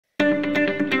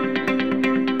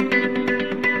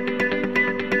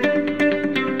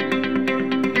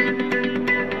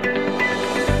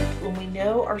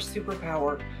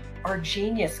superpower, our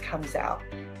genius comes out,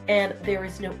 and there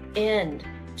is no end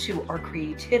to our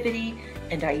creativity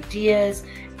and ideas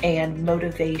and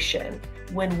motivation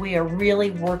when we are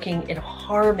really working in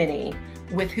harmony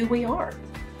with who we are.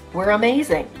 We're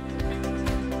amazing.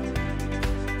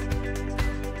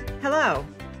 Hello,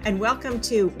 and welcome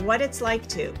to What It's Like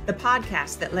To, the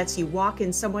podcast that lets you walk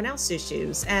in someone else's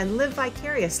shoes and live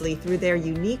vicariously through their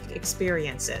unique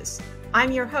experiences.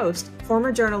 I'm your host,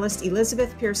 former journalist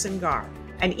Elizabeth Pearson Garr,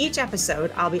 and each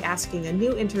episode I'll be asking a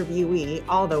new interviewee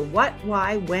all the what,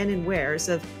 why, when, and wheres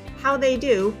of how they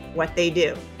do what they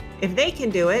do. If they can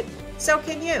do it, so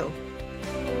can you.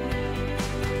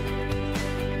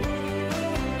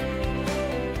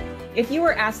 If you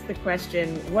were asked the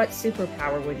question, what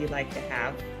superpower would you like to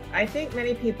have? I think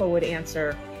many people would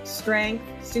answer strength,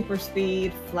 super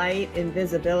speed, flight,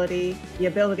 invisibility, the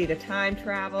ability to time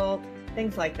travel,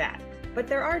 things like that. But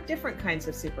there are different kinds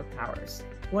of superpowers,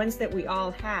 ones that we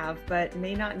all have but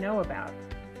may not know about.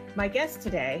 My guest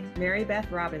today, Mary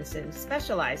Beth Robinson,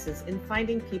 specializes in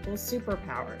finding people's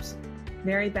superpowers.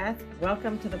 Mary Beth,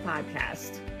 welcome to the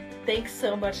podcast. Thanks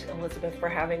so much, Elizabeth, for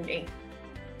having me.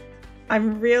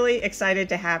 I'm really excited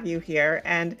to have you here.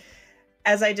 And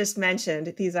as I just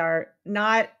mentioned, these are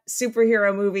not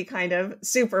superhero movie kind of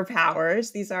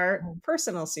superpowers. These are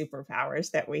personal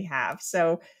superpowers that we have.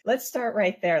 So let's start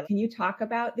right there. Can you talk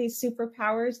about these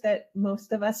superpowers that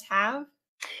most of us have?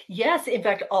 Yes, in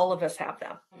fact, all of us have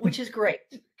them, which is great.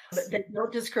 They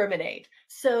don't discriminate.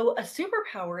 So a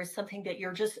superpower is something that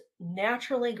you're just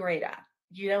naturally great at.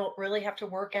 You don't really have to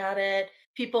work at it.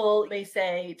 People may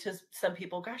say to some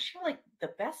people, gosh, you're like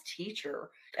the best teacher.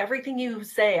 Everything you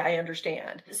say, I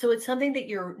understand. So it's something that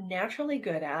you're naturally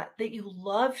good at, that you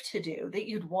love to do, that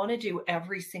you'd want to do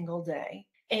every single day,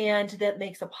 and that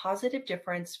makes a positive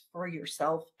difference for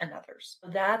yourself and others.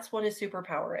 That's what a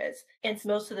superpower is. And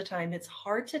most of the time, it's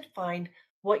hard to find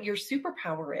what your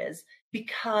superpower is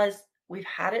because we've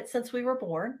had it since we were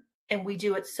born. And we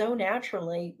do it so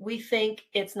naturally, we think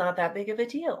it's not that big of a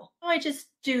deal. I just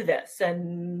do this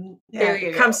and there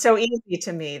you go. It comes so easy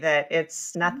to me that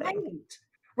it's nothing.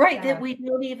 Right, that we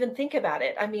don't even think about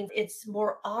it. I mean, it's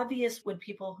more obvious when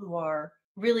people who are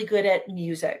really good at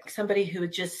music, somebody who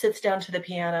just sits down to the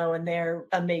piano and they're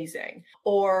amazing,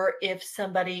 or if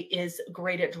somebody is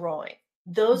great at drawing.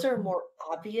 Those are more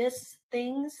obvious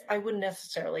things. I wouldn't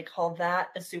necessarily call that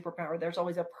a superpower. There's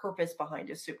always a purpose behind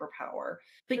a superpower.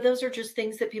 But those are just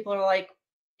things that people are like,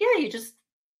 yeah, you just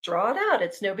draw it out.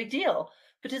 It's no big deal.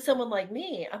 But to someone like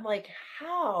me, I'm like,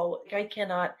 how? I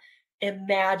cannot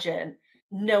imagine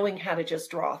knowing how to just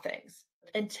draw things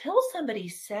until somebody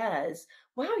says,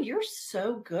 wow, you're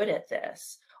so good at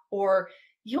this. Or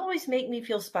you always make me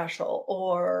feel special,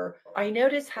 or I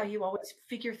notice how you always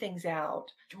figure things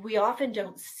out. We often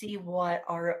don't see what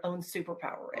our own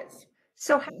superpower is.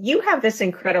 So you have this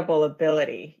incredible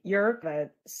ability. You're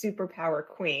the superpower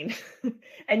queen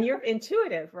and you're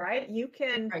intuitive, right? You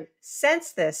can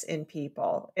sense this in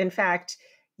people. In fact,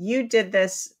 you did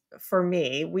this for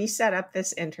me. We set up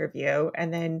this interview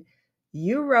and then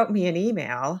you wrote me an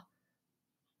email.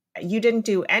 You didn't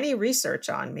do any research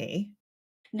on me.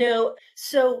 No.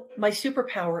 So my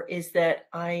superpower is that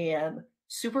I am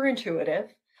super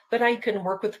intuitive, but I can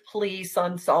work with police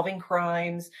on solving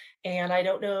crimes and I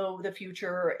don't know the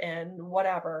future and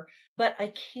whatever, but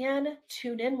I can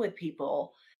tune in with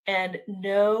people and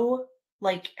know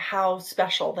like how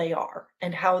special they are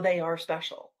and how they are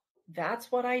special.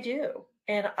 That's what I do.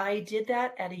 And I did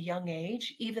that at a young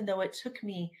age, even though it took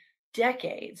me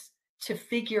decades to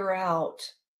figure out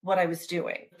what I was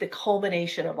doing, the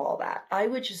culmination of all that. I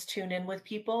would just tune in with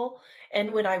people.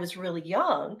 And when I was really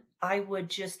young, I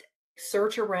would just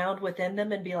search around within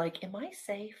them and be like, am I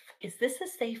safe? Is this a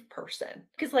safe person?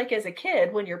 Because like as a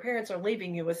kid, when your parents are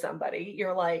leaving you with somebody,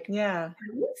 you're like, yeah,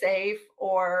 are you safe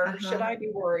or should I be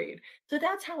worried? So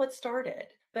that's how it started.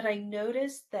 But I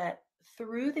noticed that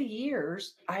through the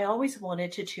years, I always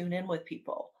wanted to tune in with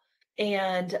people.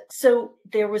 And so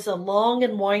there was a long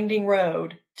and winding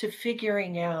road to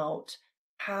figuring out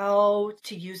how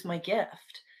to use my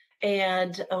gift.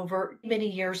 And over many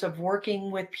years of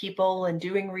working with people and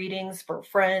doing readings for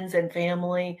friends and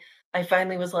family, I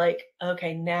finally was like,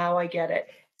 okay, now I get it.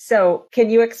 So can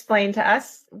you explain to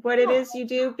us what it is you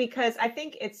do? Because I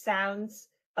think it sounds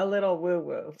a little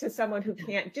woo-woo to someone who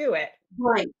can't do it.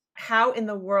 Right. How in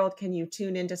the world can you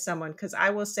tune into someone? Because I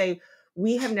will say,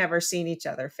 we have never seen each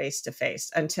other face to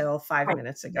face until 5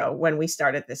 minutes ago when we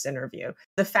started this interview.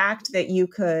 The fact that you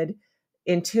could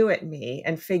intuit me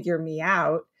and figure me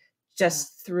out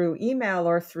just through email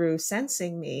or through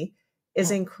sensing me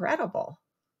is incredible.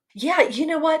 Yeah. You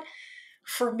know what?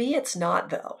 For me, it's not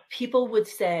though. People would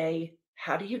say,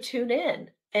 how do you tune in?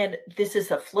 And this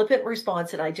is a flippant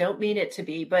response, and I don't mean it to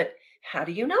be, but how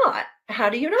do you not? How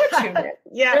do you not tune in?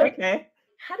 Yeah, You know, okay.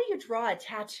 how do you draw a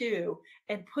tattoo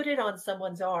and put it on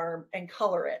someone's arm and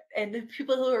color it? And the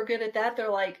people who are good at that, they're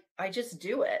like, I just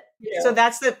do it, So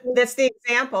that's the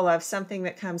example of something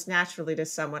that comes naturally to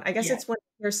someone. I guess Yeah. it's when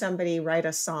you hear somebody write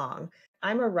a song.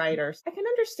 I'm a writer. I can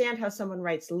understand how someone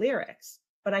writes lyrics,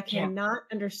 but I Yeah. cannot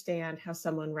understand how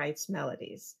someone writes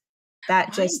melodies. That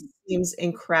Right. just seems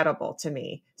incredible to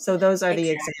me. So those are the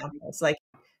Exactly. examples. Like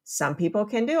some people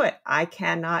can do it. I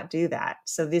cannot do that.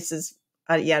 So this is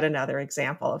yet another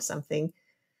example of something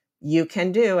you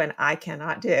can do and I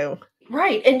cannot do.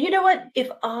 Right. And you know what? If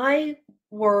I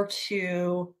were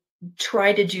to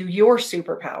try to do your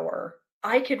superpower,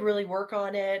 I could really work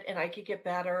on it and I could get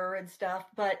better and stuff,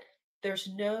 but there's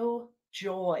no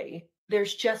joy.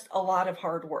 There's just a lot of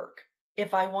hard work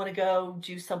if I want to go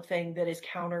do something that is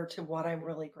counter to what I'm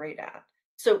really great at.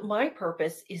 So, my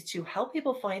purpose is to help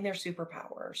people find their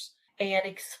superpowers and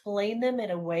explain them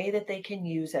in a way that they can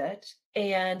use it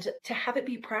and to have it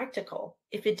be practical.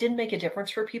 If it didn't make a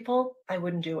difference for people, I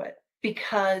wouldn't do it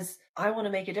because I want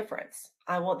to make a difference.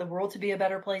 I want the world to be a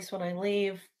better place when I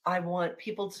leave. I want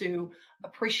people to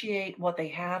appreciate what they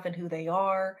have and who they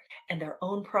are and their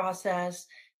own process.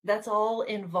 That's all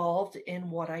involved in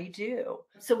what I do.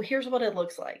 So here's what it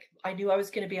looks like. I knew I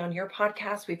was going to be on your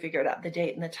podcast. We figured out the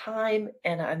date and the time.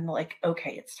 And I'm like,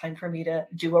 okay, it's time for me to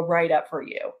do a write up for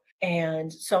you.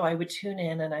 And so I would tune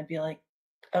in and I'd be like,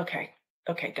 okay,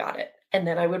 okay, got it. And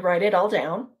then I would write it all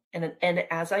down. And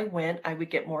as I went, I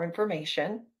would get more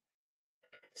information.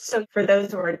 So for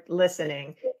those who are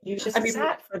listening, you I just mean,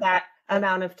 sat for that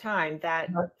amount of time, that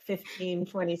uh, 15,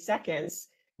 20 seconds,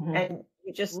 mhm. and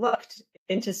you just looked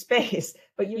into space,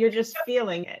 but you're just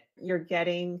feeling it. You're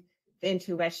getting the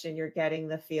intuition, you're getting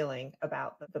the feeling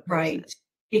about the person. Right.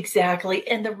 Exactly.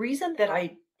 And the reason that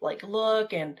I like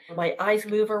look and my eyes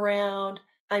move around,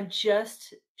 I'm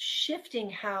just shifting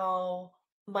how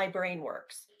my brain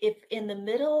works. If in the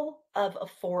middle of a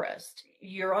forest,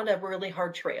 you're on a really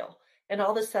hard trail, and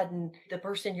all of a sudden the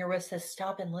person you're with says,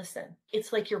 stop and listen.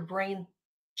 It's like your brain Mhm.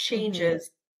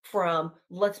 changes from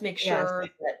let's make Yes. sure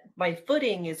that my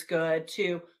footing is good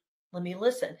to let me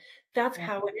listen. That's Yeah.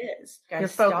 how it is. I You're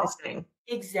stop. focusing.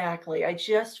 Exactly. I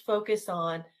just focus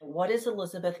on what is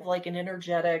Elizabeth like an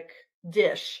energetic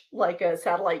dish, like a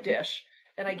satellite dish.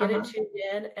 And I get it Uh-huh. tuned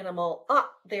in and I'm all,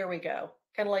 there we go.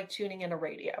 Kind of like tuning in a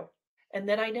radio. And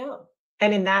then I know.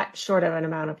 And in that short of an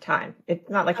amount of time, it's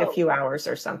not like a Oh, few hours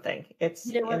or something. you It's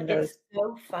know what? in those. It's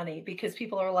so funny because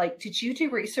people are like, did you do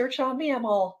research on me? I'm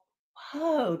all,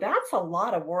 oh, that's a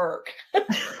lot of work.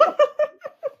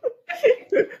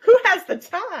 Who has the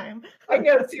time? I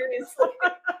know, seriously.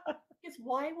 Because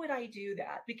why would I do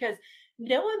that? Because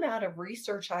no amount of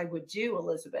research I would do,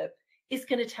 Elizabeth, is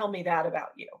going to tell me that about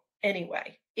you.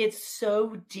 Anyway, it's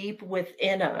so deep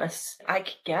within us. I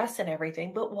could guess and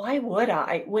everything, but why would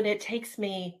I when it takes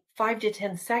me 5 to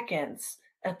 10 seconds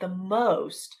at the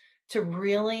most to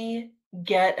really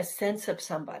get a sense of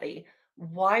somebody?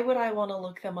 Why would I want to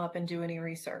look them up and do any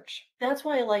research? That's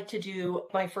why I like to do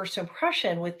my first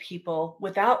impression with people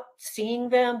without seeing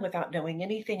them, without knowing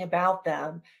anything about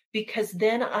them, because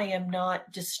then I am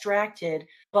not distracted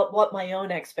but what my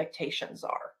own expectations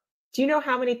are. Do you know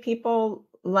how many people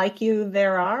like you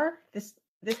there are? This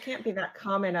can't be that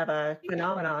common of a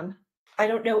phenomenon. I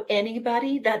don't know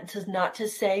anybody. That does not to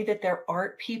say that there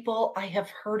aren't people. I have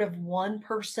heard of one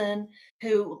person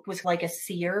who was like a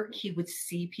seer. He would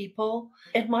see people.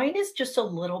 And mine is just a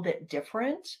little bit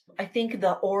different. I think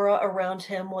the aura around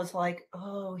him was like,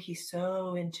 oh, he's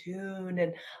so in tune.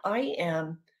 And I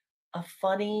am a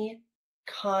funny,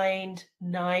 kind,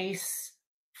 nice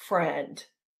friend.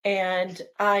 And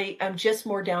I am just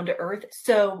more down to earth.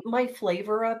 So my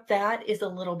flavor of that is a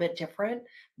little bit different.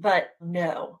 But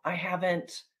no, I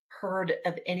haven't heard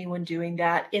of anyone doing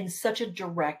that in such a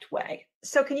direct way.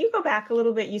 So can you go back a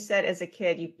little bit? You said as a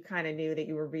kid you kind of knew that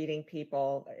you were reading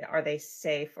people. Are they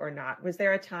safe or not? Was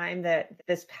there a time that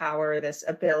this power, this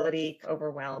ability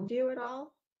overwhelmed you at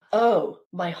all? Oh,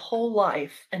 my whole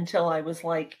life until I was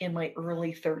like in my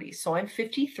early 30s. So I'm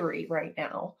 53 right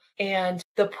now. And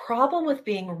the problem with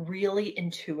being really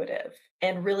intuitive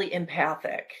and really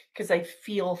empathic, because I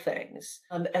feel things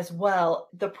as well,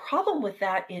 the problem with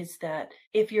that is that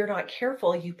if you're not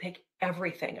careful, you pick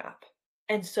everything up.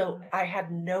 And so I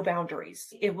had no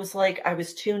boundaries. It was like I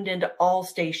was tuned into all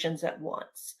stations at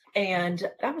once. And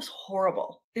that was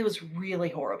horrible. It was really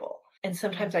horrible. And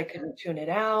sometimes I couldn't tune it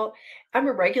out. I'm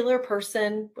a regular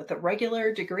person with a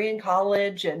regular degree in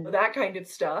college and that kind of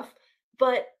stuff.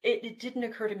 But it didn't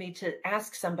occur to me to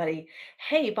ask somebody,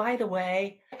 hey, by the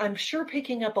way, I'm sure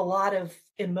picking up a lot of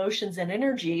emotions and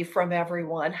energy from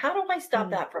everyone. How do I stop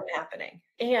Mm. that from happening?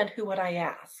 And who would I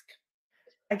ask?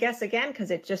 I guess again,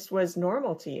 because it just was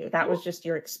normal to you. That Yeah. was just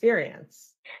your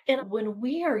experience. And when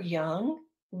we are young,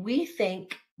 we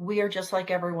think we are just like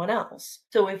everyone else.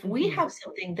 So if we Mhm. have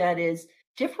something that is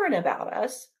different about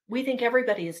us, we think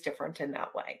everybody is different in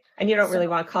that way. And you don't So, really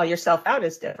want to call yourself out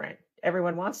as different.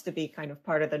 Everyone wants to be kind of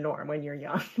part of the norm when you're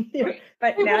young. right.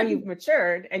 But now Everybody you've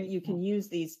matured and you can use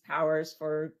these powers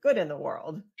for good in the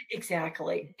world.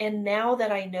 exactly. And now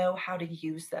that I know how to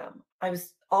use them, I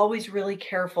was always really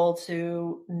careful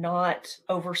to not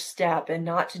overstep and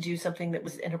not to do something that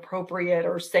was inappropriate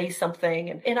or say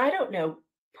something. And I don't know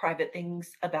private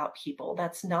things about people.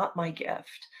 That's not my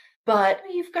gift. But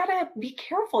you've got to be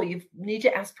careful. You need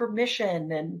to ask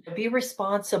permission and be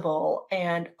responsible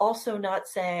and also not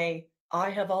say, I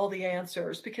have all the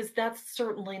answers, because that's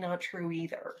certainly not true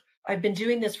either. I've been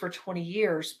doing this for 20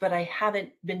 years, but I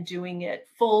haven't been doing it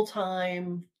full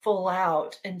time, full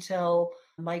out until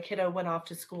my kiddo went off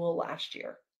to school last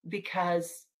year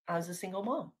because I was a single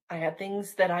mom. I had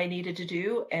things that I needed to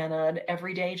do and an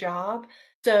everyday job.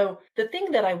 So, the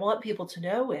thing that I want people to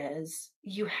know is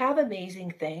you have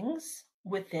amazing things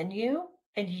within you,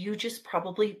 and you just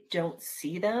probably don't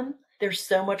see them. There's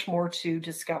so much more to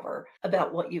discover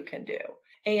about what you can do.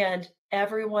 And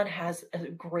everyone has a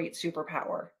great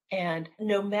superpower. And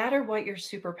no matter what your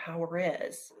superpower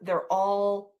is, they're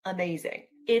all amazing.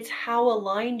 It's how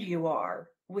aligned you are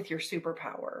with your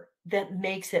superpower that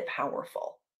makes it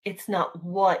powerful. It's not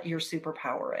what your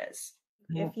superpower is.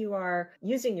 If you are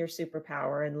using your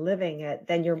superpower and living it,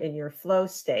 then you're in your flow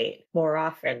state more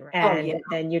often. Oh, yeah. And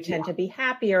then you tend Yeah, to be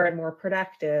happier and more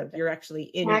productive. You're actually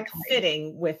in exactly.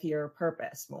 fitting with your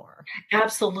purpose more.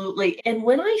 Absolutely. And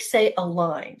when I say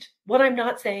aligned, what I'm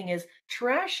not saying is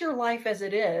trash your life as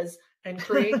it is and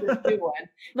create this new one.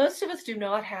 Most of us do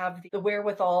not have the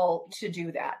wherewithal to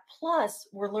do that. Plus,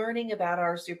 we're learning about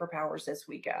our superpowers as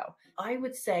we go. I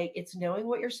would say it's knowing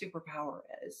what your superpower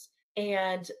is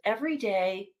and every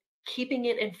day keeping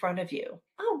it in front of you.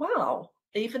 Oh, wow.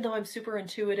 Even though I'm super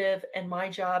intuitive and my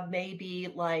job may be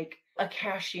like a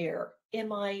cashier,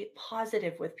 am I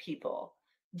positive with people?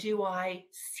 Do I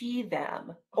see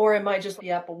them? Or am I just,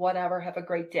 yep, whatever, have a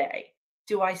great day?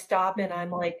 Do I stop and I'm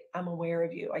like, I'm aware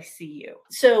of you, I see you.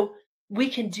 So we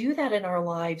can do that in our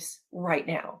lives right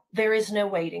now. There is no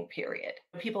waiting period.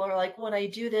 People are like, when I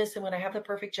do this and when I have the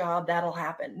perfect job, that'll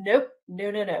happen. Nope, no,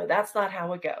 no, no. That's not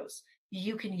how it goes.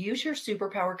 You can use your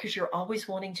superpower because you're always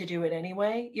wanting to do it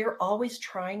anyway. You're always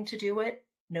trying to do it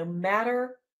no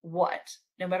matter what,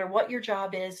 no matter what your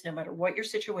job is, no matter what your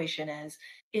situation is.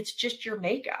 It's just your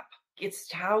makeup. It's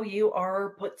how you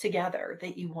are put together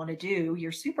that you want to do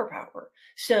your superpower.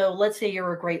 So let's say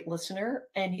you're a great listener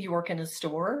and you work in a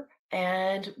store.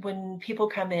 And when people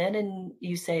come in and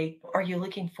you say, are you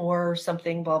looking for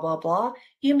something, blah, blah, blah,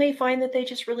 you may find that they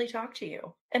just really talk to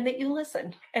you and that you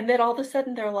listen. And then all of a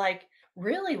sudden they're like,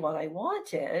 really, what I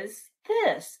want is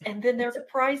this. And then they're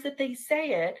surprised that they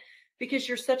say it because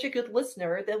you're such a good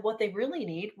listener that what they really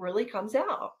need really comes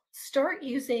out. Start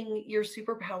using your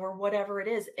superpower, whatever it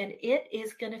is, and it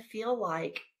is going to feel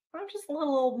like I'm just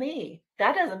little old me.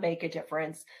 That doesn't make a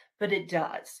difference, but it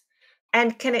does.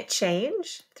 And can it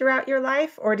change throughout your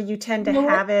life, or do you tend to You know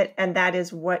what? have it and that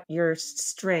is what your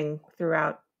string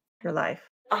throughout your life?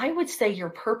 I would say your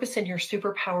purpose and your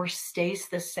superpower stays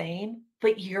the same,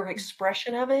 but your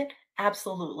expression of it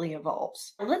absolutely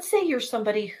evolves. Let's say you're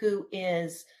somebody who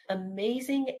is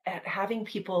amazing at having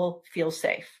people feel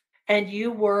safe and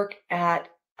you work at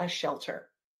a shelter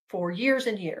for years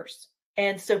and years.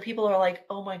 And so people are like,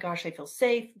 oh my gosh, I feel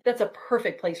safe. That's a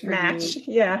perfect place for you. Match.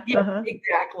 Yeah. Yeah, Uh-huh.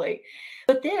 exactly.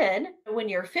 But then when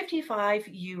you're 55,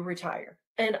 you retire.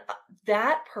 And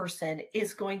that person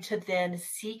is going to then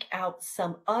seek out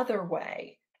some other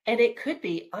way. And it could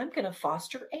be, I'm going to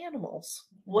foster animals,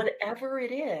 whatever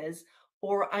it is,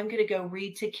 or I'm going to go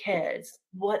read to kids,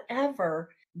 whatever.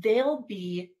 They'll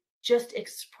be just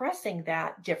expressing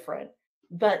that different,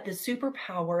 but the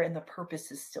superpower and the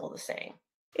purpose is still the same.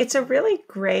 It's a really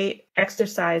great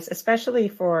exercise, especially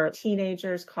for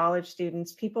teenagers, college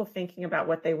students, people thinking about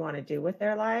what they want to do with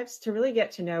their lives, to really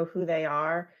get to know who they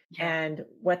are Yeah. and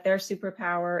what their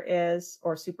superpower is,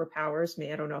 or superpowers.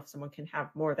 I don't know if someone can have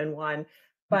more than one,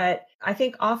 but I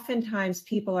think oftentimes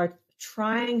people are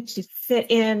trying to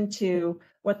fit into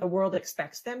what the world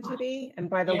expects them to be. And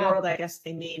by the Yeah. world, I guess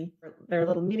they mean their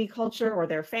little mini culture or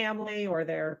their family or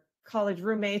their college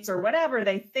roommates or whatever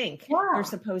they think you're Yeah.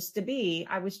 supposed to be.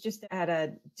 I was just at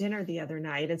a dinner the other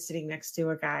night and sitting next to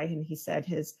a guy, and he said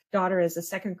his daughter is a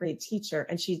second grade teacher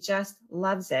and she just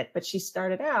loves it. But she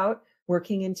started out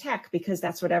working in tech because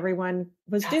that's what everyone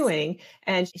was Yes. doing.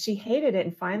 And she hated it.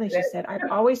 And finally she said,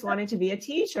 I've always wanted to be a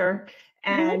teacher.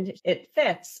 Mhm. And it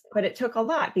fits, but it took a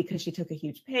lot because she took a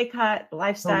huge pay cut, the Oh, yeah.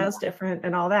 lifestyle's different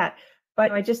and all that.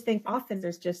 But I just think often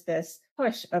there's just this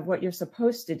push of what you're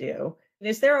supposed to do.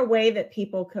 Is there a way that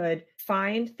people could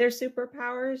find their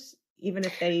superpowers, even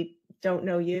if they don't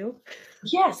know you?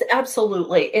 Yes,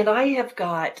 absolutely. And I have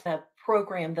got a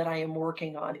program that I am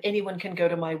working on. Anyone can go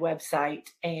to my website,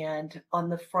 and on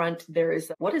the front, there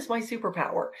is what is my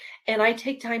superpower? And I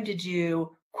take time to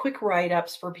do quick write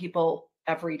ups for people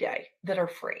every day that are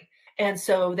free. And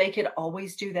so they could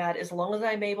always do that as long as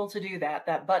I'm able to do that.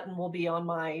 That button will be on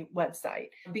my website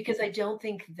because I don't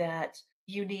think that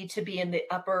you need to be in the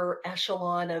upper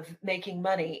echelon of making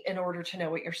money in order to know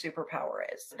what your superpower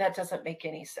is. That doesn't make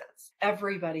any sense.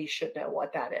 Everybody should know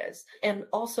what that is. And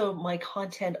also, my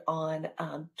content on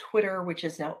Twitter, which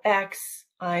is now X,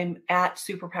 I'm at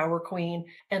Superpower Queen,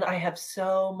 and I have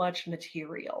so much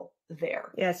material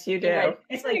there. Yes, you And do.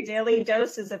 It's like daily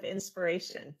doses of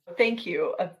inspiration. thank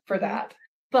you for Mhm. that.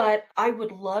 But I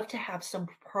would love to have some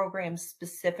programs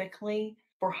specifically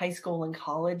for high school and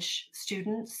college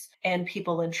students and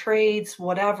people in trades,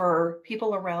 whatever,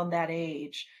 people around that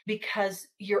age, because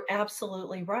you're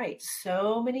absolutely right.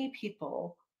 So many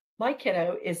people, my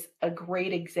kiddo is a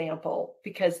great example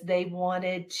because they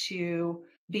wanted to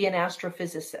be an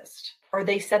astrophysicist, or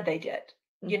they said they did.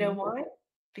 You know Mhm. why?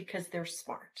 Because they're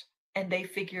smart and they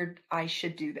figured I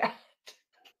should do that.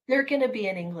 They're going to be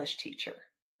an English teacher.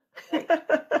 Right.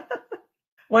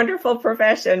 Wonderful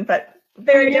profession, but I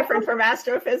very know, different from very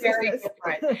astrophysicists.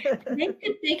 different. And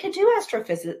they could do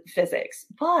astrophysics,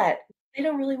 but they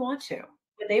don't really want to.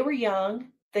 When they were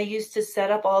young, they used to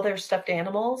set up all their stuffed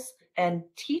animals and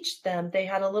teach them. They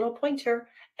had a little pointer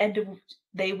and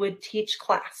they would teach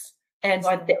class. And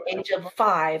so at the age of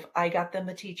 5, I got them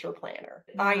a teacher planner.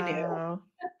 I knew. Wow.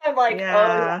 I'm like, oh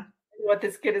yeah, Yeah. I know what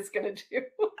this kid is going to do.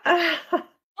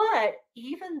 But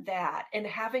even that, and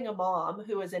having a mom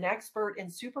who is an expert in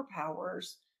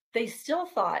superpowers, they still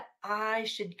thought I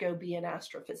should go be an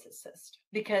astrophysicist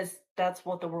because that's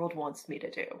what the world wants me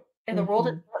to do. And the world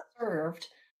is Mhm. not served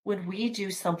when we do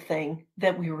something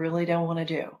that we really don't want to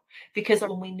do. Because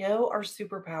when we know our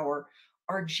superpower,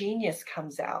 our genius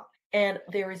comes out, and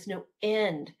there is no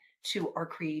end to our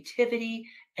creativity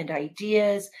and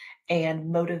ideas and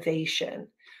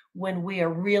motivation when we are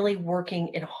really working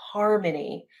in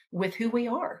harmony with who we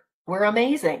are. We're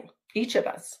amazing, each of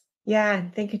us. Yeah,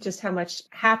 and think of just how much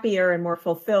happier and more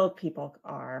fulfilled people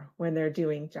are when they're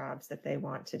doing jobs that they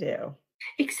want to do, or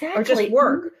just Exactly.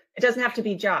 work. It doesn't have to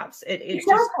be jobs. It's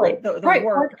just Exactly. the Right.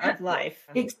 work of life.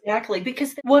 Exactly.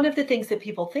 Because one of the things that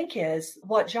people think is,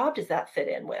 what job does that fit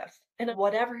in with? And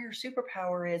whatever your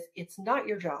superpower is, it's not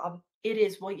your job. It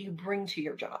is what you bring to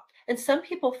your job. And some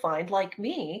people find, like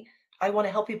me, I want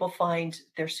to help people find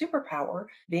their superpower.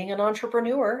 Being an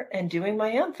entrepreneur and doing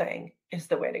my own thing is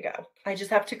the way to go. I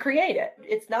just have to create it.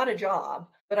 It's not a job,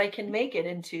 but I can make it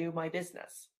into my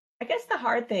business. I guess the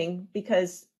hard thing,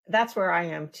 because that's where I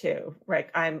am too, right?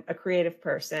 I'm a creative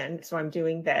person, so I'm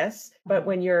doing this. But Mhm.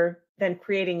 when you're then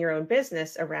creating your own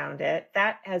business around it,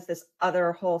 that has this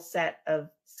other whole set of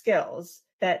skills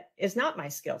that is not my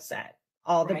skill set,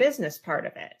 all the Right. business part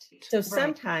of it. So Right.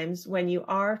 sometimes when you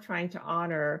are trying to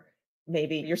honor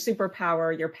maybe your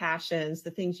superpower, your passions,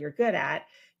 the things you're good at,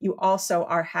 you also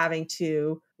are having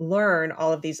to learn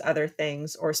all of these other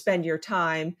things or spend your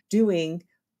time doing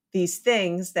these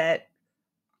things that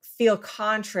feel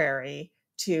contrary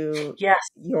to Yes.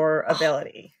 your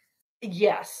ability.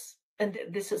 Yes. And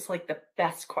this is like the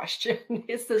best question.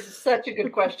 This is such a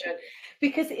good question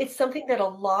because it's something that a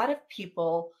lot of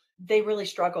people they really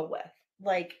struggle with.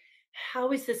 Like,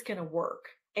 how is this going to work?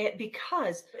 And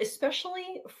because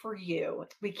especially for you,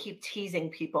 we keep teasing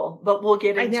people, but we'll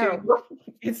get I into know.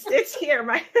 It's here.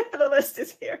 My the list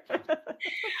is here. we'll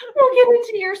get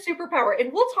into your superpower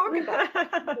and we'll talk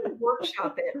about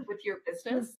workshop it with your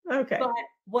business. Okay. But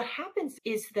what happens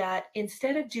is that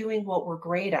instead of doing what we're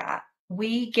great at,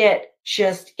 we get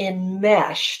just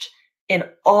enmeshed in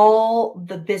all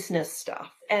the business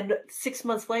stuff. And 6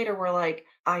 months later, we're like,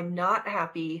 I'm not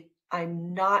happy.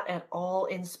 I'm not at all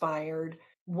inspired.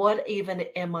 What even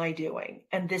am I doing?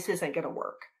 And this isn't going to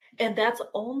work. And that's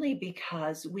only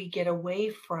because we get away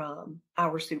from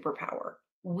our superpower.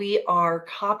 We are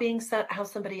copying how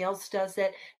somebody else does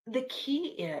it. The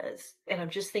key is, and I'm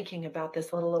just thinking about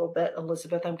this a little bit,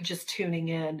 Elizabeth, I'm just tuning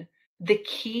in. The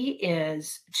key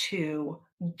is to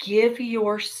give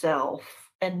yourself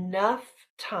enough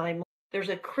time. There's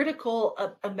a critical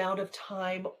amount of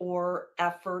time or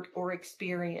effort or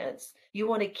experience. You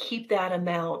want to keep that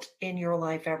amount in your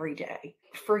life every day.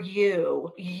 For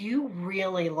you, you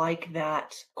really like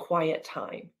that quiet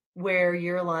time where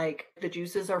you're like, the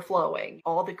juices are flowing,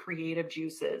 all the creative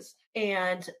juices.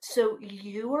 And so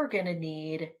you are going to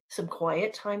need some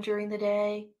quiet time during the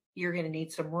day. You're going to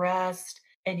need some rest.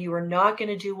 And you are not going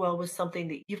to do well with something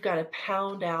that you've got to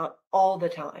pound out all the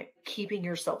time, keeping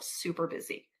yourself super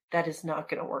busy. That is not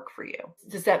going to work for you.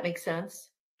 Does that make sense?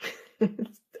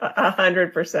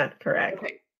 100% correct.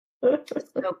 Okay.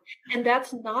 So, and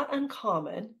that's not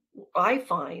uncommon, I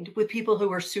find, with people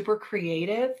who are super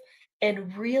creative.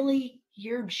 And really,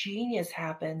 your genius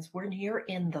happens when you're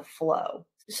in the flow.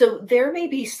 So there may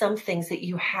be some things that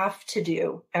you have to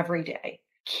do every day.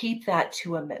 Keep that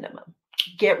to a minimum.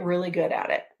 Get really good at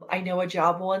it. I know a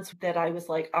job once that I was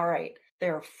like, all right,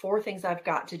 there are 4 things I've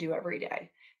got to do every day.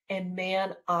 And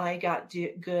man, I got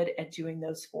good at doing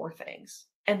those 4 things.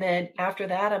 And then after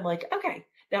that, I'm like, okay,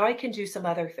 now I can do some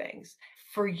other things.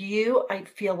 For you, I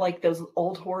feel like those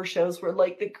old horror shows where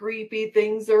like the creepy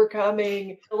things are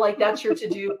coming, like that's your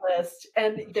to-do list,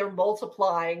 and they're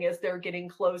multiplying as they're getting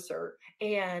closer.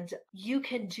 And you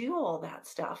can do all that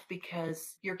stuff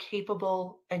because you're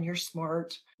capable and you're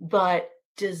smart, but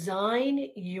design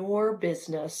your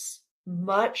business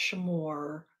much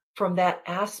more from that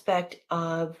aspect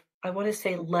of, I want to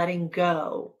say, letting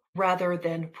go rather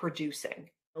than producing.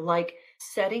 Like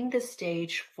setting the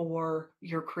stage for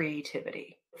your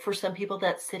creativity. For some people,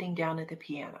 that's sitting down at the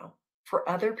piano. For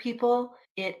other people,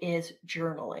 it is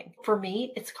journaling. For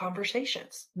me, it's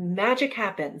conversations. Magic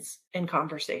happens in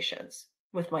conversations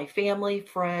with my family,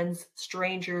 friends,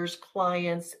 strangers,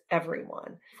 clients,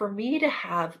 everyone. For me to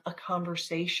have a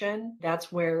conversation,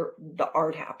 that's where the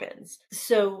art happens.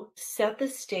 So set the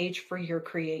stage for your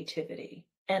creativity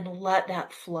and let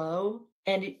that flow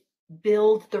and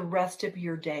build the rest of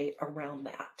your day around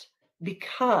that,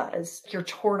 because you're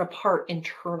torn apart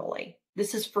internally.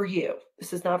 This is for you.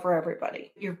 This is not for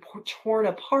everybody. You're torn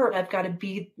apart. I've got to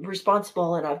be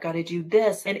responsible and I've got to do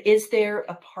this. And is there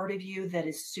a part of you that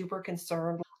is super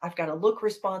concerned? I've got to look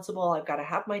responsible. I've got to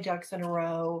have my ducks in a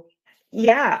row.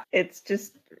 Yeah, it's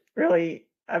just really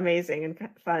amazing and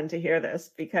fun to hear this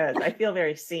because I feel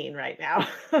very seen right now.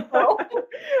 Oh.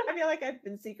 I feel like I've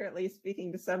been secretly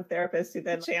speaking to some therapist who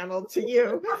then channeled to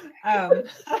you.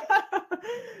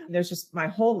 There's just my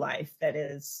whole life that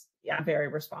is, very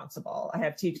responsible. I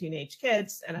have 2 teenage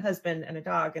kids and a husband and a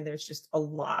dog, and there's just a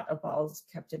lot of balls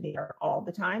kept in the air all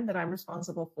the time that I'm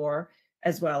responsible for,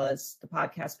 as well as the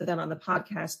podcast. But then on the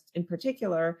podcast in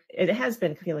particular, it has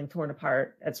been feeling torn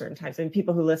apart at certain times. And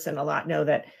people who listen a lot know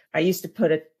that I used to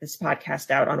put this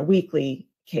podcast out on a weekly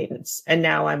cadence, and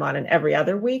now I'm on an every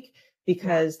other week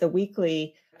because the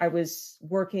weekly, I was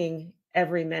working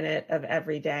every minute of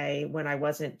every day when I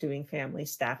wasn't doing family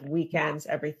stuff, weekends,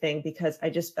 everything, because I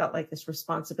just felt like this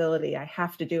responsibility. I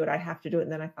have to do it. I have to do it.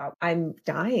 And then I thought, I'm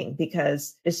dying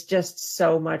because it's just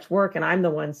so much work. And I'm the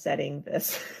one setting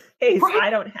this pace. I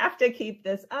don't have to keep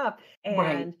this up.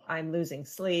 And I'm losing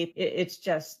sleep. It's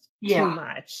just too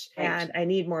much. And I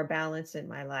need more balance in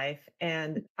my life.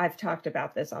 And I've talked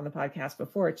about this on the podcast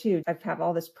before too. I have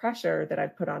all this pressure that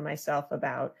I've put on myself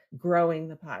about growing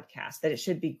the podcast, that it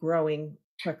should be growing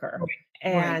quicker.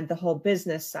 And the whole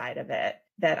business side of it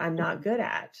that I'm not good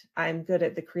at. I'm good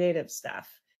at the creative stuff.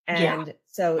 And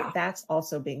so that's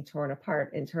also being torn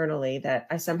apart internally, that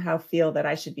I somehow feel that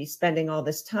I should be spending all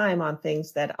this time on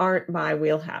things that aren't my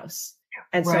wheelhouse.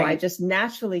 And so I just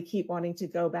naturally keep wanting to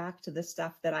go back to the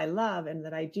stuff that I love and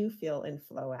that I do feel in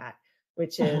flow at,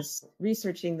 which is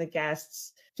researching the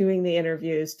guests, doing the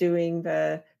interviews, doing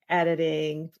the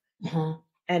editing.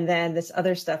 And then this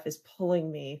other stuff is pulling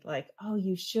me like, oh,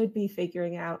 you should be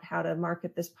figuring out how to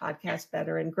market this podcast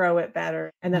better and grow it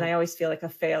better. And then I always feel like a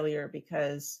failure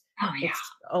because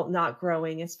it's not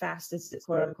growing as fast as it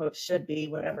quote unquote should be,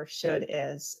 whatever should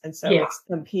is. And so it's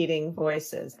competing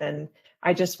voices. And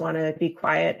I just want to be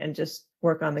quiet and just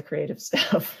work on the creative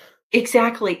stuff.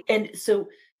 Exactly. And so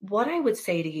what I would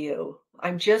say to you,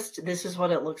 this is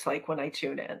what it looks like when I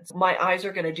tune in. My eyes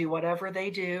are going to do whatever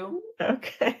they do.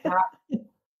 Okay.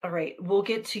 All right, we'll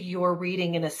get to your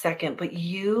reading in a second, but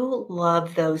you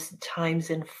love those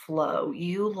times in flow.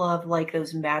 You love like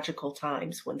those magical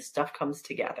times when stuff comes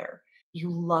together. You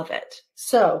love it.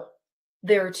 So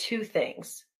there are 2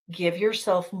 things. Give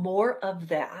yourself more of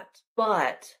that,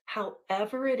 but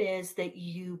however it is that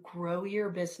you grow your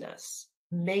business,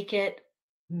 make it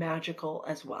magical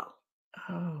as well.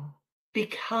 Oh.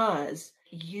 Because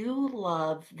You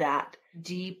love that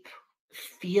deep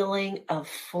feeling of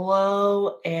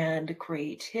flow and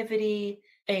creativity.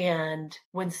 And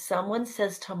when someone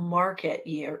says to market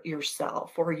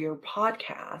yourself or your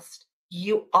podcast,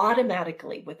 you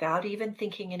automatically, without even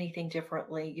thinking anything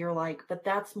differently, you're like, but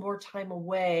that's more time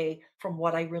away from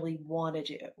what I really want to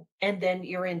do. And then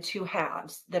you're in two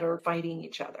halves that are fighting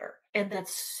each other. And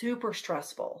that's super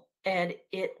stressful. And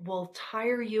it will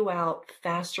tire you out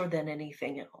faster than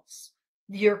anything else.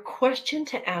 Your question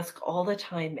to ask all the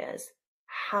time is,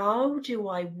 how do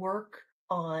I work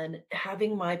on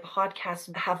having my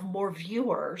podcast have more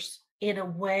viewers in a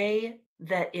way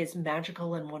that is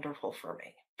magical and wonderful for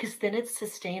me? Because then it's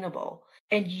sustainable.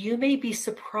 And you may be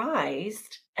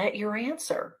surprised at your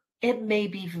answer. It may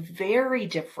be very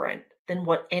different than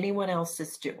what anyone else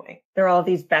is doing. There are all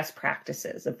these best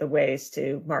practices of the ways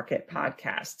to market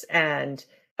podcasts. And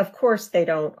of course, they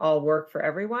don't all work for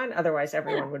everyone. Otherwise,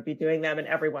 everyone would be doing them and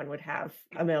everyone would have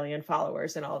a million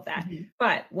followers and all of that. Mhm.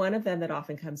 But one of them that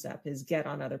often comes up is get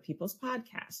on other people's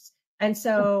podcasts. And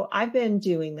so I've been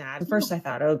doing that. At first I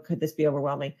thought, oh, could this be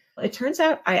overwhelming? It turns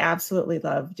out I absolutely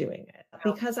love doing it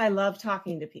because I love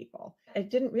talking to people. I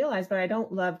didn't realize, but I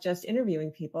don't love just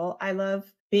interviewing people. I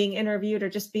love being interviewed or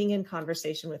just being in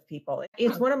conversation with people.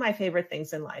 It's one of my favorite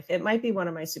things in life. It might be one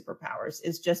of my superpowers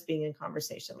is just being in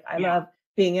conversation. I love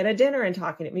being at a dinner and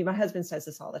talking to me. My husband says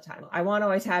this all the time. I want to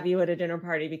always have you at a dinner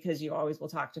party because you always will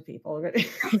talk to people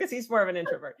because he's more of an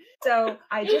introvert. So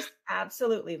I just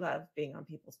absolutely love being on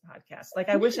people's podcasts. Like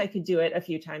I wish I could do it a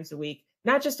few times a week,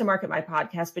 not just to market my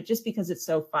podcast, but just because it's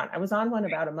so fun. I was on one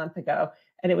about a month ago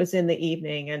and it was in the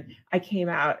evening and I came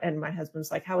out and my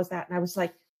husband's like, how was that? And I was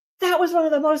like, that was one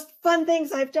of the most fun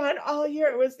things I've done all year.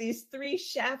 It was these 3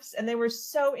 chefs and they were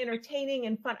so entertaining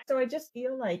and fun. So I just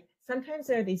feel like sometimes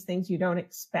there are these things you don't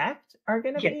expect are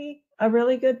going to be a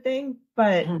really good thing,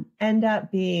 but end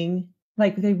up being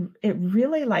like it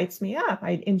really lights me up.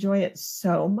 I enjoy it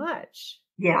so much.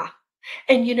 Yeah.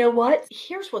 And you know what?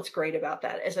 Here's what's great about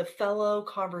that as a fellow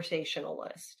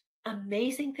conversationalist.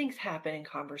 Amazing things happen in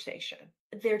conversation.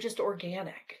 They're just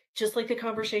organic, just like the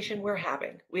conversation we're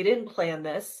having. We didn't plan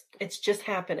this. It's just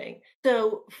happening.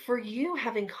 So for you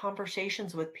having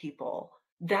conversations with people,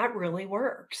 that really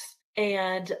works.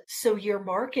 And so your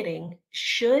marketing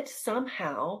should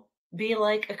somehow be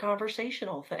like a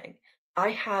conversational thing.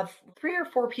 I have 3 or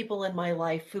 4 people in my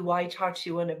life who I talk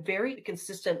to in a very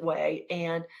consistent way,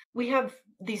 and we have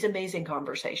these amazing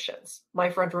conversations. My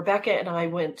friend Rebecca and I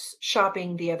went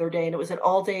shopping the other day, and it was an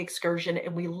all-day excursion,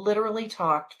 and we literally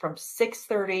talked from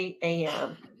 6:30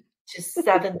 a.m. to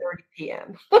 7:30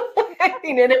 p.m. I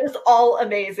mean, and it was all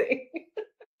amazing.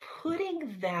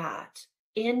 Putting that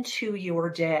into your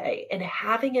day and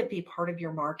having it be part of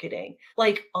your marketing,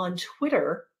 like on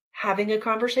Twitter, having a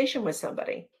conversation with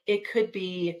somebody. It could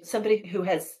be somebody who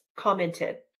has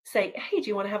commented, say, hey, do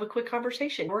you want to have a quick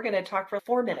conversation? We're going to talk for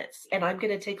 4 minutes and I'm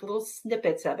going to take little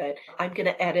snippets of it. I'm going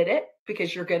to edit it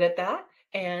because you're good at that.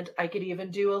 And I could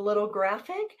even do a little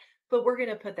graphic, but we're going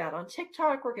to put that on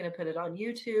TikTok. We're going to put it on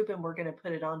YouTube and we're going to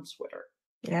put it on Twitter.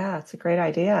 Yeah, it's a great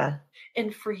idea.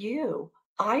 And for you,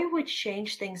 I would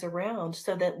change things around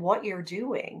so that what you're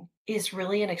doing is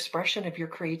really an expression of your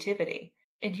creativity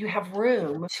and you have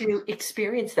room to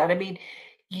experience that. I mean,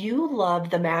 you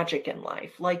love the magic in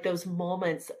life, like those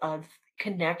moments of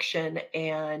connection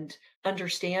and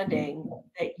understanding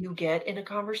that you get in a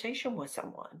conversation with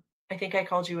someone. I think I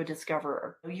called you a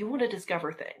discoverer. You want to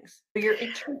discover things. You're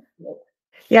interested.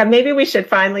 Yeah, maybe we should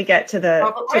finally get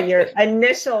to your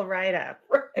initial write-up.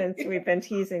 And we've been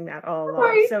teasing that all along.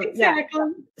 Right, so exactly. Yeah.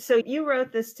 So you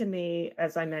wrote this to me,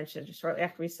 as I mentioned, shortly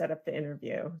after we set up the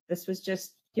interview. This was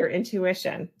just your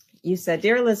intuition. You said,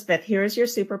 Dear Elizabeth, here is your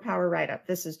superpower write-up.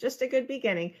 This is just a good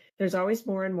beginning. There's always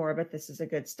more and more, but this is a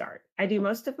good start. I do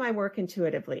most of my work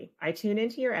intuitively. I tune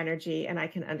into your energy and I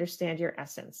can understand your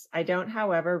essence. I don't,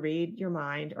 however, read your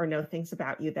mind or know things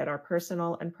about you that are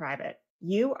personal and private.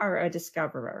 You are a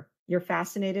discoverer. You're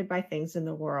fascinated by things in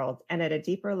the world. And at a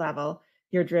deeper level,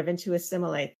 you're driven to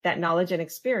assimilate that knowledge and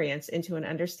experience into an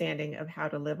understanding of how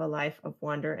to live a life of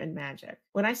wonder and magic.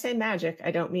 When I say magic,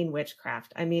 I don't mean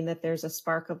witchcraft. I mean that there's a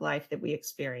spark of life that we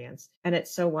experience. And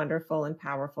it's so wonderful and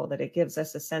powerful that it gives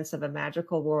us a sense of a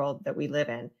magical world that we live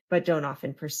in, but don't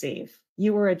often perceive.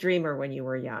 You were a dreamer when you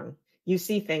were young. You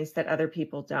see things that other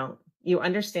people don't. You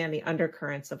understand the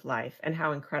undercurrents of life and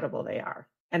how incredible they are.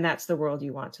 And that's the world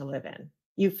you want to live in.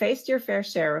 You faced your fair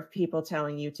share of people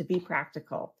telling you to be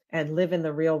practical and live in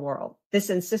the real world. This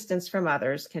insistence from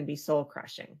others can be soul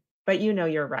crushing, but you know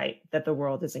you're right, that the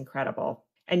world is incredible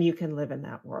and you can live in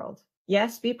that world.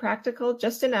 Yes, be practical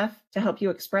just enough to help you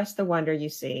express the wonder you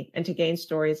see and to gain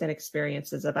stories and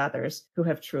experiences of others who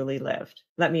have truly lived.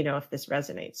 Let me know if this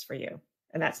resonates for you.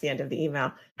 And that's the end of the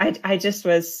email. I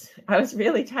was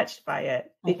really touched by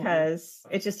it Mhm. because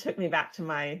it just took me back to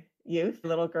my youth,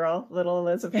 little girl, little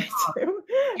Elizabeth too.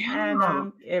 And Yeah.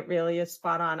 it really is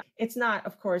spot on. It's not,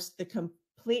 of course, the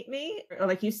complete me, or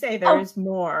like you say, there Oh, is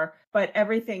more, but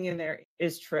everything in there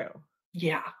is true.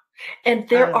 yeah. And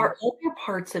there Um, are other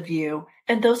parts of you,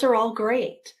 and those are all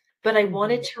great. But I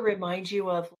wanted mhm. to remind you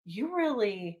of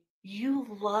you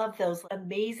love those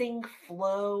amazing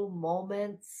flow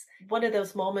moments. One of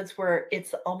those moments where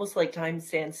it's almost like time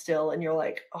stands still and you're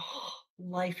like, oh,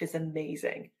 life is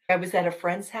amazing. I was at a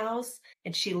friend's house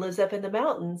and she lives up in the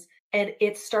mountains and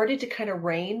it started to kind of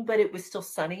rain, but it was still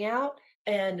sunny out.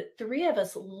 And three of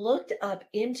us looked up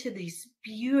into these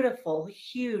beautiful,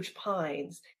 huge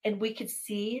pines, and we could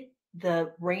see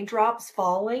the raindrops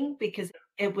falling because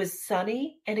it was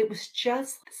sunny and it was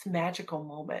just this magical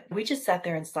moment. We just sat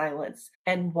there in silence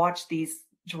and watched these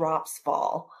drops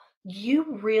fall.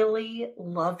 You really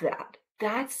love that.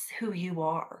 That's who you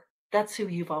are. That's who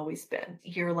you've always been.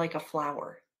 You're like a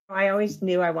flower. I always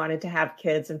knew I wanted to have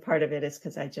kids, and part of it is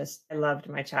because I loved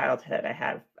my childhood. I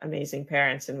have amazing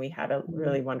parents, and we had a Mhm.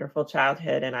 really wonderful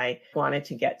childhood, and I wanted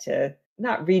to get to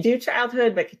not redo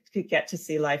childhood, but to get to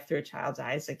see life through a child's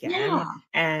eyes again, Yeah.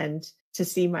 and to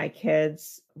see my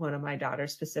kids, one of my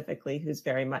daughters specifically, who's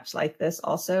very much like this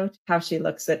also, how she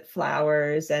looks at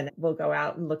flowers and will go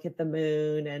out and look at the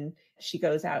moon, and she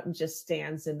goes out and just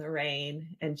stands in the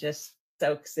rain and just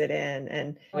soaks it in.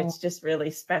 And Mm. it's just really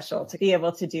special to be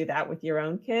able to do that with your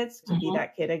own kids, to be Mhm.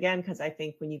 that kid again. Because I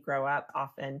think when you grow up,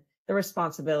 often the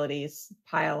responsibilities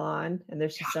pile on and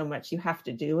there's just so much you have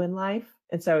to do in life.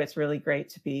 And so it's really great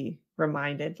to be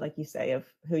reminded, like you say, of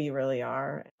who you really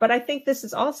are. But I think this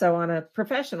is also on a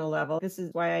professional level. This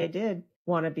is why I did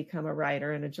want to become a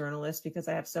writer and a journalist, because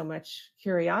I have so much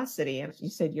curiosity. And you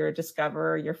said you're a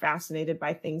discoverer, you're fascinated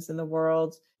by things in the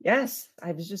world. Yes,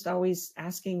 I was just always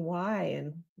asking why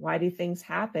and why do things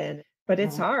happen? But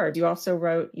it's Mhm. hard. You also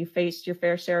wrote you faced your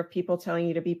fair share of people telling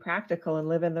you to be practical and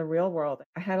live in the real world.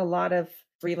 I had a lot of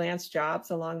freelance jobs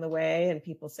along the way and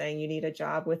people saying you need a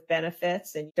job with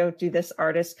benefits and don't do this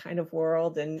artist kind of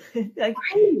world. And like,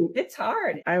 Right. it's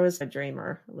hard. I was a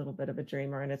dreamer, a little bit of a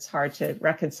dreamer, and it's hard to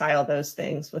reconcile those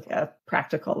things with a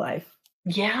practical life.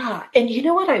 Yeah. And you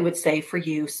know what I would say for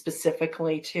you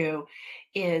specifically too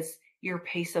is your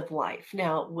pace of life.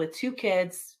 Now, with two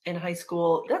kids in high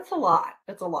school, that's a lot.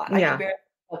 That's a lot. I can Yeah. barely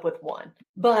keep up with one.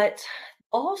 But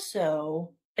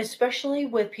also, especially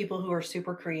with people who are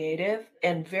super creative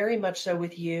and very much so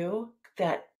with you,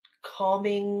 that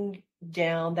calming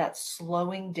down, that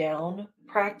slowing down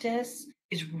practice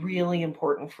is really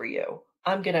important for you.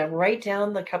 I'm going to write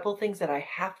down the couple things that I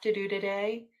have to do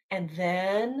today. And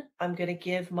then I'm going to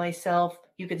give myself,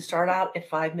 you can start out at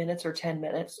 5 minutes or 10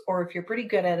 minutes. Or if you're pretty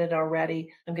good at it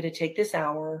already, I'm going to take this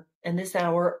hour. And this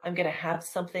hour, I'm going to have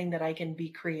something that I can be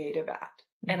creative at.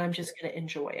 And I'm just going to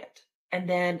enjoy it. And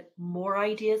then more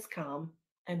ideas come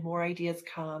and more ideas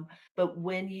come. But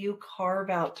when you carve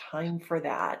out time for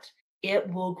that, it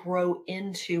will grow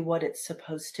into what it's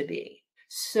supposed to be.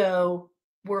 So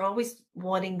we're always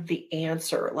wanting the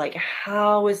answer, like,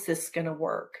 how is this going to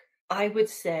work? I would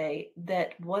say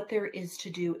that what there is to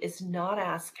do is not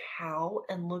ask how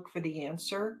and look for the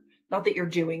answer. Not that you're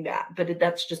doing that, but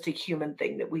that's just a human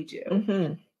thing that we do.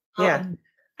 Hmm. Yeah, Um,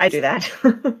 I do that.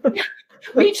 yeah,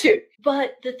 me too.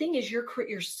 But the thing is, you're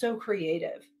so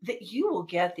creative that you will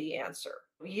get the answer.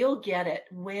 You'll get it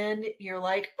when you're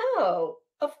like, oh,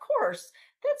 of course,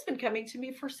 that's been coming to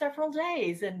me for several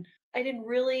days, and I didn't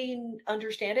really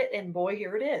understand it. And boy,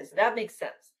 here it is. That makes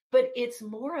sense. But it's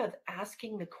more of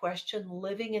asking the question,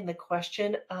 living in the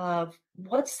question of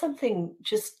what's something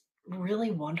just really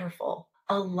wonderful.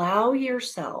 Allow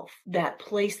yourself that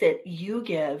place that you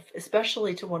give,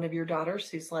 especially to one of your daughters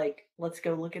who's like, let's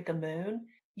go look at the moon.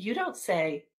 You don't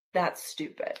say, that's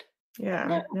stupid. Yeah,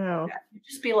 No, no. you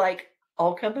just be like,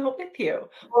 I'll come out with you.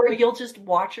 Or you'll just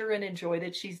watch her and enjoy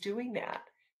that she's doing that.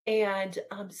 And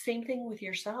same thing with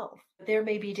yourself. There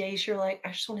may be days you're like,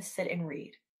 I just want to sit and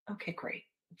read. Okay, great.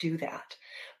 Do that.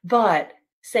 But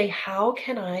say, how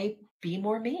can I be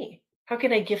more me? How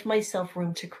can I give myself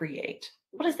room to create?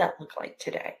 What does that look like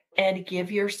today? And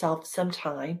give yourself some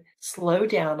time, slow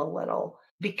down a little,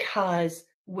 because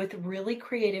with really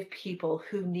creative people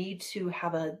who need to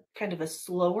have a kind of a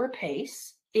slower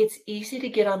pace, it's easy to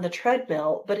get on the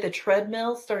treadmill, but the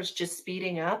treadmill starts just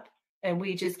speeding up and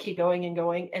we just keep going and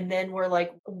going. And then we're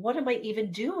like, what am I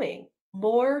even doing?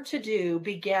 More to do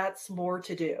begets more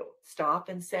to do. Stop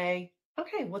and say,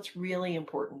 Okay, what's really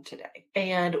important today?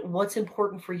 And what's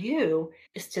important for you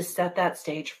is to set that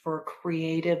stage for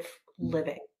creative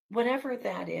living. Whatever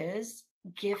that is,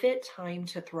 give it time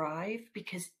to thrive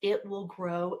because it will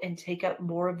grow and take up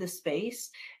more of the space,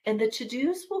 and the to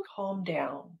dos will calm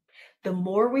down. The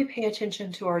more we pay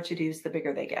attention to our to dos, the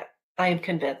bigger they get. I am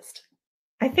convinced.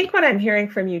 I think what I'm hearing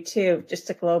from you too, just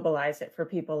to globalize it for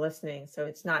people listening, so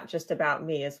it's not just about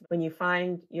me, is when you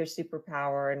find your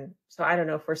superpower. And so I don't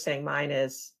know if we're saying mine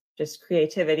is just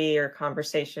creativity or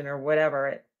conversation or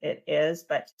whatever it is,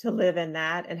 but to live in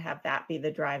that and have that be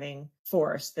the driving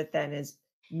force that then is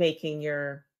making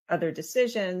your other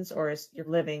decisions, or is you're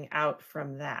living out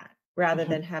from that rather Mhm.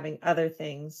 than having other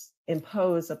things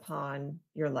impose upon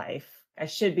your life. I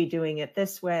should be doing it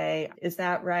this way. Is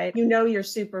that right? You know your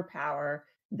superpower,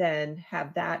 then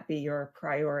have that be your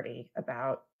priority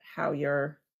about how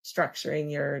you're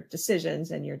structuring your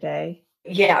decisions and your day.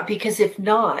 Yeah, because if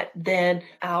not, then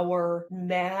our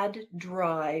mad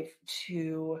drive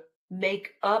to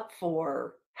make up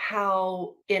for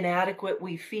how inadequate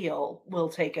we feel will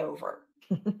take over.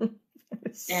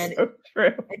 It's And so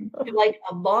true. like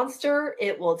a monster,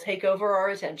 it will take over our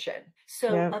attention.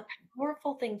 So Yeah. a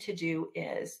powerful thing to do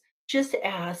is just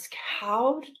ask,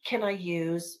 how can I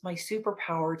use my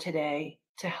superpower today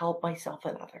to help myself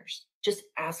and others? Just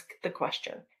ask the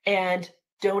question and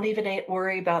don't even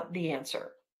worry about the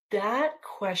answer. That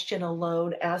question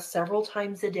alone, asked several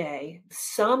times a day,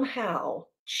 somehow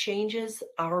changes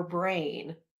our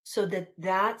brain so that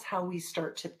that's how we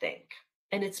start to think.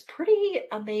 And it's pretty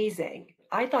amazing.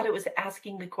 I thought it was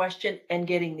asking the question and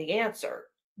getting the answer.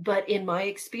 But in my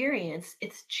experience,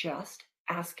 it's just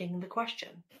asking the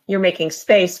question. You're making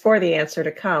space for the answer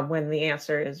to come when the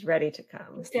answer is ready to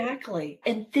come. Exactly.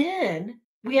 And then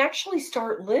we actually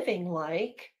start living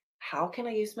like, how can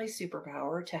I use my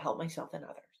superpower to help myself and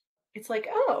others? It's like,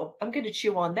 oh, I'm going to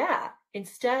chew on that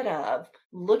instead of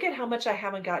look at how much I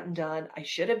haven't gotten done. I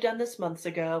should have done this months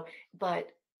ago. But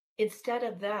instead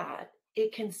of that,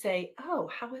 it can say, oh,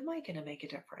 how am I going to make a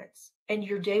difference? And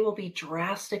your day will be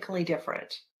drastically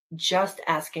different just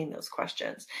asking those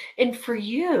questions. And for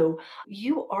you,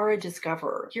 you are a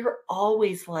discoverer. You're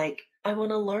always like, I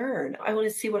want to learn. I want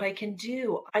to see what I can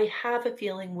do. I have a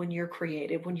feeling when you're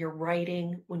creative, when you're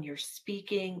writing, when you're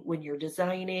speaking, when you're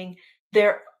designing,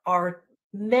 there are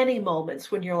many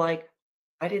moments when you're like,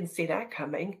 I didn't see that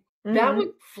coming. That Mhm. was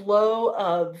flow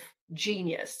of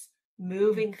genius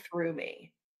moving through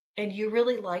me. And you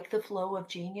really like the flow of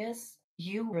genius.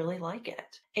 You really like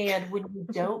it. And when you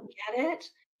don't get it,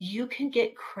 you can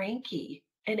get cranky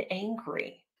and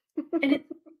angry. And it's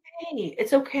okay.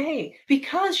 It's okay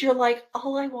because you're like,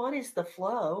 all I want is the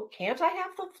flow. Can't I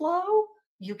have the flow?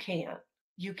 You can't.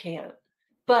 You can't.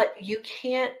 But you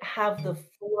can't have the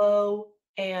flow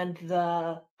and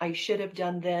the I should have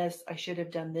done this, I should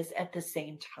have done this at the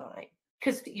same time.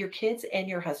 Because your kids and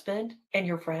your husband and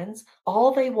your friends,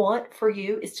 all they want for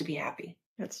you is to be happy.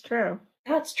 That's true.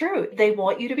 That's true. They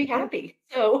want you to be Yeah. happy.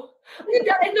 So,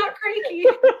 and not cranky.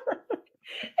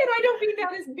 And I don't mean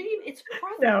that as mean. It's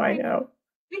No, I frustrating. know.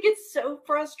 We get so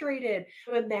frustrated.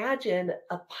 Imagine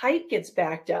a pipe gets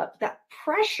backed up. That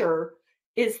pressure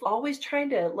is always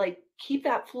trying to like keep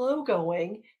that flow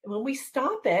going. And when we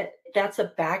stop it, that's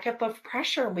a backup of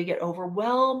pressure and we get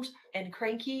overwhelmed and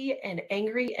cranky and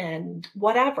angry and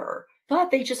whatever.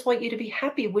 But they just want you to be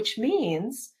happy, which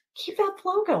means keep that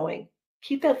flow going.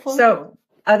 Keep that flow So going.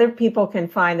 other people can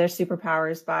find their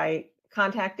superpowers by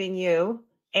contacting you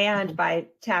and Mhm. by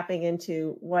tapping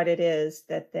into what it is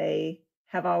that they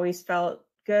have always felt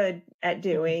good at Mhm.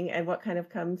 doing and what kind of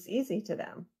comes easy to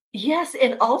them. Yes,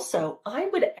 and also, I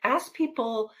would ask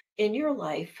people in your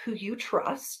life who you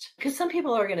trust, because some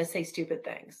people are going to say stupid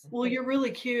things. Well, you're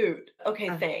really cute. Okay,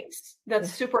 Uh, thanks. That's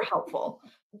yeah. super helpful.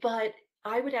 But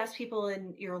I would ask people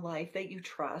in your life that you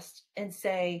trust and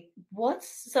say, what's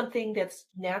something that's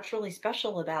naturally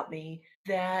special about me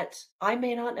that I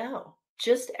may not know?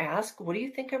 Just ask, what do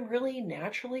you think I'm really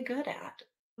naturally good at?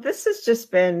 This has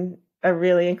just been a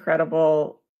really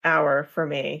incredible hour for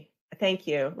me. Thank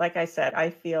you. Like I said, I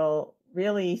feel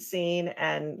really seen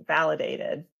and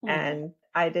validated, Hmm. and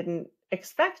I didn't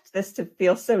expect this to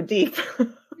feel so deep.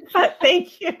 But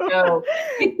thank you. No,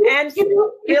 And it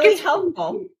really gets really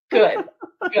helpful. deep. Good,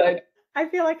 good. I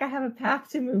feel like I have a path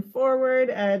to move forward,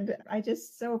 and I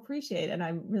just so appreciate it. And I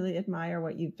really admire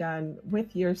what you've done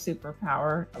with your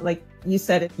superpower. Like you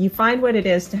said, you find what it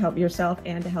is to help yourself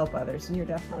and to help others, and you're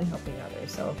definitely helping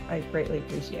others. So I greatly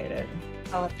appreciate it.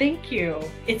 Thank you.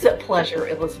 It's a pleasure,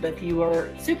 Elizabeth. You are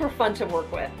super fun to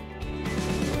work with.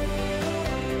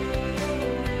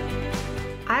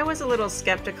 I was a little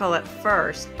skeptical at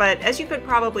first, but as you could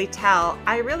probably tell,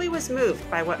 I really was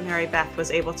moved by what Mary Beth was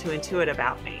able to intuit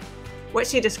about me. What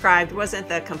she described wasn't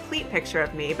the complete picture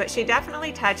of me, but she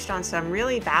definitely touched on some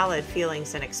really valid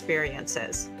feelings and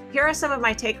experiences. Here are some of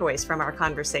my takeaways from our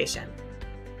conversation.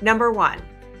 Number 1,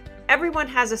 everyone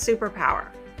has a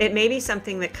superpower. It may be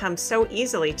something that comes so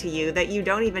easily to you that you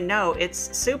don't even know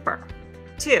it's super.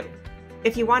 2,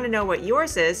 if you want to know what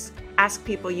yours is, ask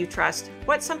people you trust,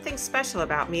 what's something special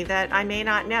about me that I may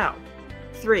not know?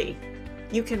 3,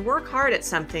 you can work hard at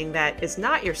something that is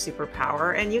not your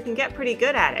superpower and you can get pretty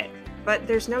good at it, but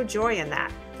there's no joy in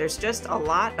that. There's just a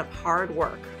lot of hard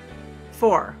work.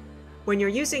 4, when you're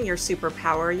using your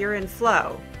superpower, you're in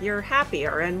flow, you're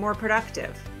happier and more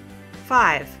productive.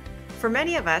 5, for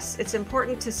many of us, it's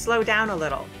important to slow down a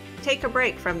little. Take a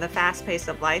break from the fast pace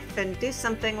of life and do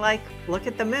something like look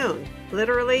at the moon,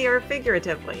 literally or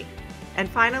figuratively. And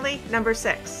finally, number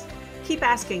 6, keep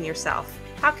asking yourself,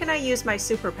 how can I use my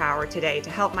superpower today to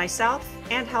help myself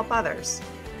and help others?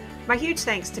 My huge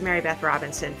thanks to Mary Beth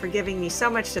Robinson for giving me so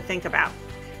much to think about.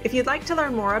 If you'd like to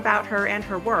learn more about her and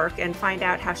her work and find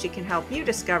out how she can help you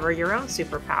discover your own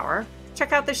superpower,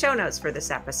 check out the show notes for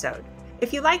this episode.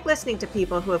 If you like listening to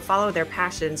people who have followed their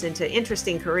passions into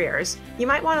interesting careers, you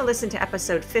might want to listen to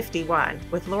episode 51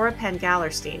 with Laura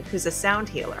Penn-Gallerstein, who's a sound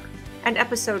healer, and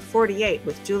episode 48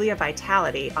 with Julia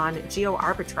Vitality on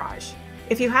geoarbitrage.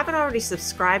 If you haven't already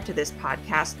subscribed to this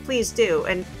podcast, please do,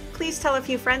 and please tell a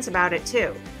few friends about it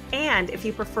too. And if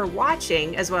you prefer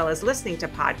watching as well as listening to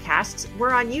podcasts, we're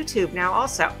on YouTube now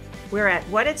also. We're at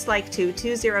What It's Like to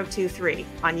 2023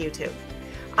 on YouTube.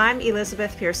 I'm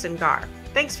Elizabeth Pearson Garr.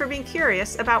 Thanks for being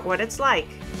curious about what it's like.